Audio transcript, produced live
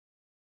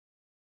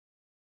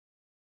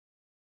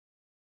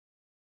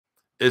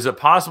is it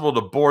possible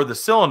to bore the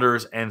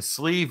cylinders and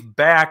sleeve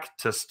back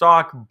to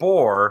stock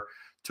bore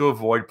to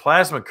avoid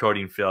plasma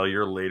coating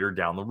failure later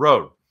down the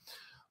road?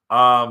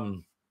 I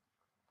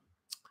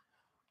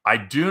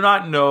do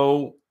not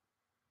know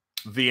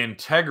the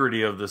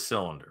integrity of the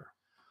cylinder.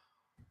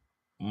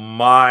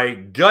 My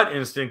gut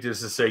instinct is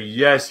to say,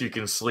 yes, you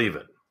can sleeve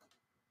it.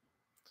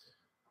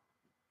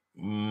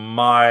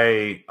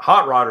 My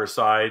hot rodder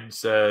side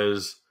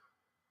says,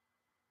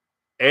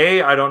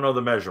 A, I don't know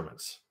the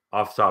measurements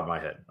off the top of my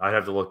head. I'd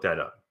have to look that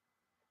up.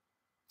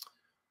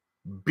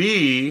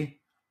 B,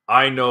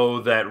 I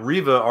know that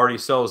Riva already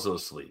sells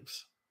those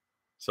sleeves.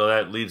 So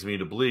that leads me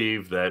to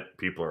believe that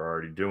people are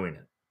already doing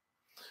it.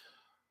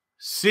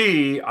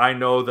 C, I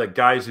know that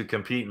guys who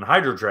compete in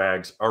hydro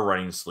drags are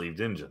running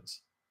sleeved engines.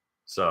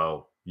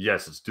 So,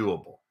 yes, it's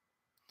doable.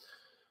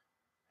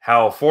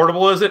 How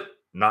affordable is it?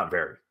 Not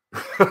very.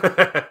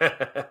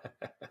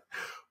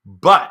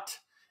 But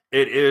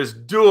it is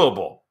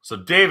doable. So,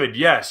 David,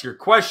 yes, your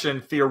question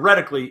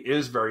theoretically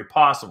is very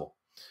possible.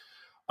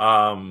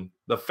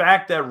 The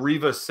fact that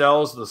Riva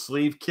sells the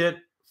sleeve kit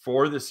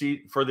for the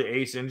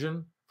Ace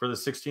engine, for the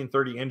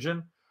 1630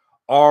 engine,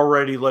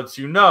 already lets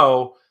you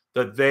know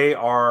that they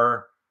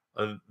are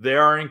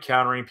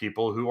encountering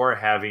people who are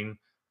having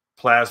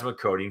plasma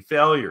coating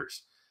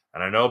failures.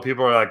 And I know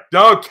people are like,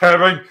 no,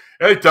 Kevin,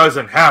 it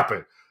doesn't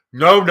happen.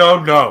 No.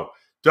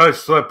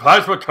 The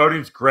plasma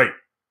coating's great.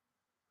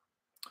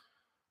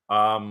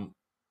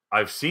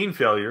 I've seen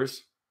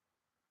failures.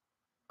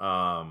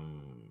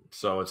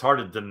 So it's hard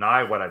to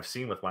deny what I've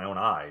seen with my own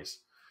eyes.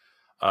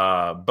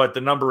 But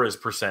the number is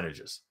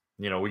percentages.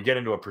 We get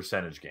into a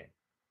percentage game.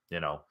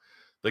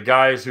 The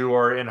guys who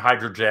are in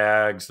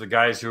hydrojags, the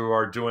guys who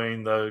are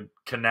doing the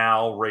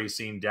canal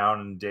racing down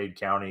in Dade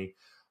County,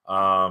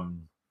 a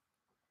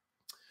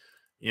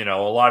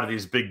lot of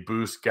these big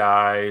boost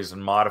guys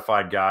and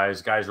modified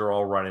guys are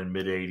all running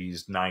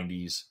mid-80s,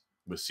 90s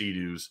with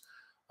seadoos.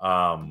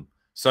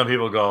 Some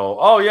people go,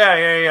 oh,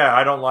 yeah,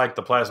 I don't like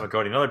the plasma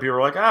coating. Other people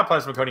are like,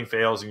 plasma coating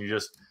fails, and you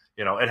just,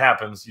 it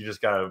happens. You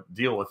just got to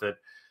deal with it.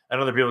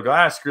 And other people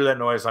go, screw that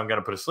noise. I'm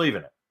going to put a sleeve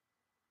in it.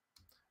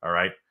 All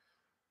right.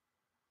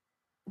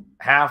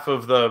 Half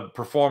of the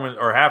performance,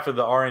 or half of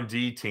the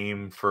R&D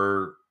team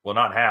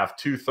not half,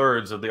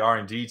 2/3 of the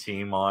R&D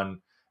team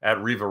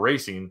at Riva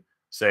Racing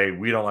say,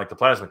 we don't like the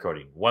plasma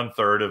coating.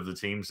 1/3 of the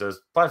team says,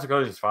 plasma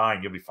coating is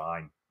fine. You'll be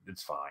fine.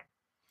 It's fine.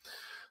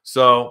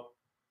 So,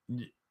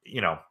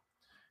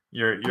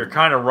 you're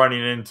kind of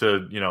running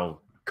into,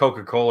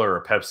 Coca-Cola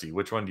or Pepsi.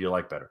 Which one do you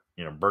like better?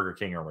 Burger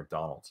King or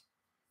McDonald's?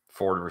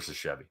 Ford versus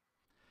Chevy.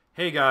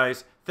 Hey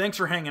guys, thanks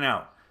for hanging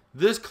out.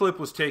 This clip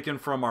was taken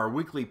from our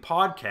weekly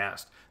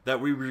podcast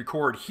that we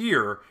record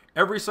here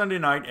every Sunday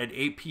night at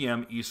 8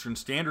 p.m. Eastern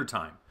Standard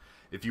Time.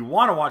 If you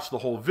want to watch the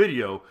whole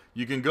video,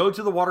 you can go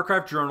to the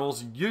Watercraft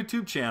Journal's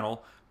YouTube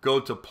channel, go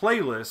to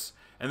playlists,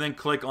 and then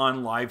click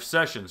on live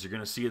sessions. You're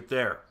going to see it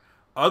there.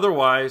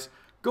 Otherwise,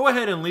 go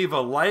ahead and leave a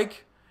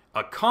like,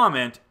 a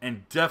comment,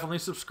 and definitely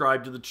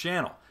subscribe to the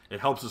channel. It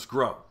helps us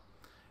grow.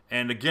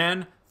 And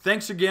again,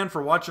 thanks again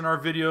for watching our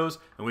videos,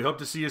 and we hope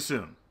to see you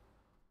soon.